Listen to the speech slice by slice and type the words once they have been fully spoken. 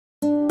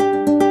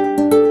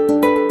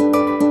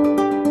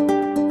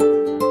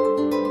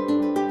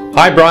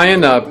Hi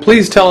Brian,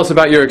 please tell us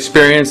about your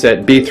experience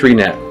at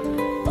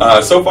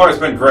B3NET. So far it's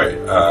been great.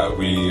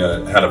 We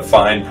had a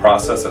fine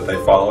process that they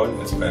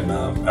followed. It's been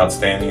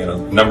outstanding in a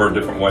number of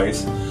different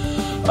ways.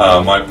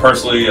 I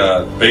personally,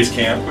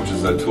 Basecamp, which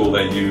is a tool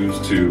they use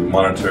to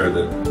monitor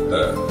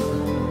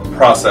the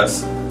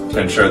process to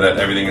ensure that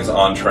everything is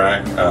on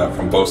track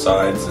from both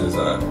sides, is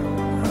a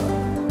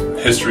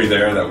history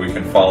there that we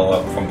can follow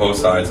up from both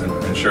sides and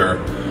ensure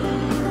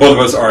both of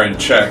us are in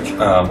check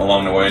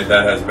along the way.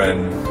 That has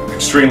been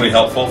extremely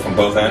helpful from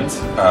both ends.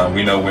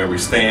 We know where we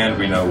stand,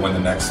 we know when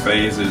the next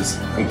phase is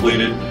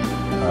completed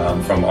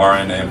from our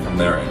end and from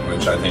their end,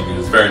 which I think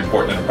is very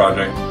important in a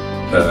project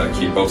to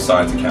keep both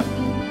sides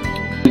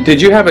accountable.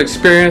 Did you have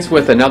experience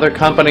with another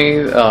company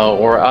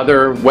or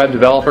other web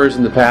developers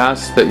in the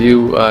past that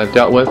you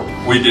dealt with?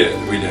 We did.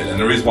 And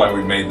the reason why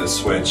we made this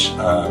switch,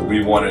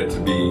 we wanted it to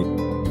be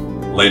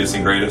latest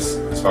and greatest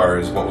as far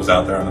as what was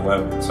out there on the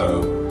web.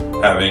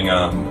 So having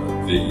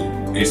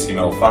the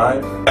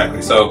HTML5,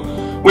 exactly.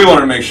 So we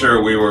wanted to make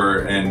sure we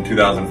were in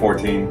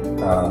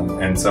 2014,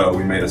 and so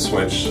we made a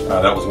switch.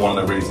 That was one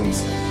of the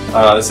reasons.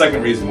 The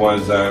second reason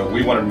was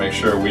we wanted to make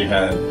sure we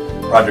had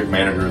project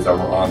managers that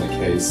were on the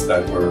case,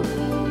 that were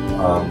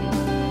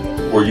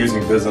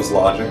using business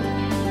logic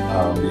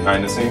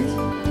behind the scenes.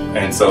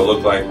 And so it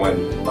looked like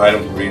when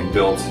items were being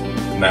built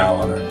now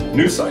on our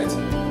new site,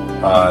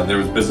 there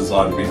was business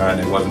logic behind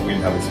it. We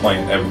didn't have to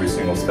explain every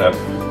single step.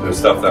 There's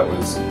stuff that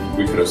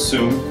we could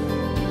assume,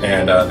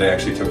 and they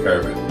actually took care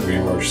of it. We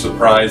were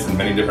surprised in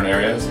many different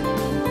areas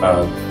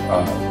of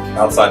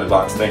outside the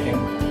box thinking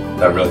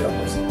that really helped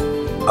us.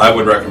 I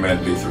would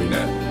recommend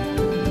B3NET.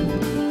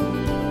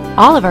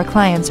 All of our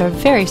clients are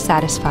very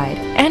satisfied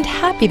and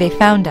happy they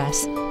found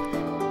us.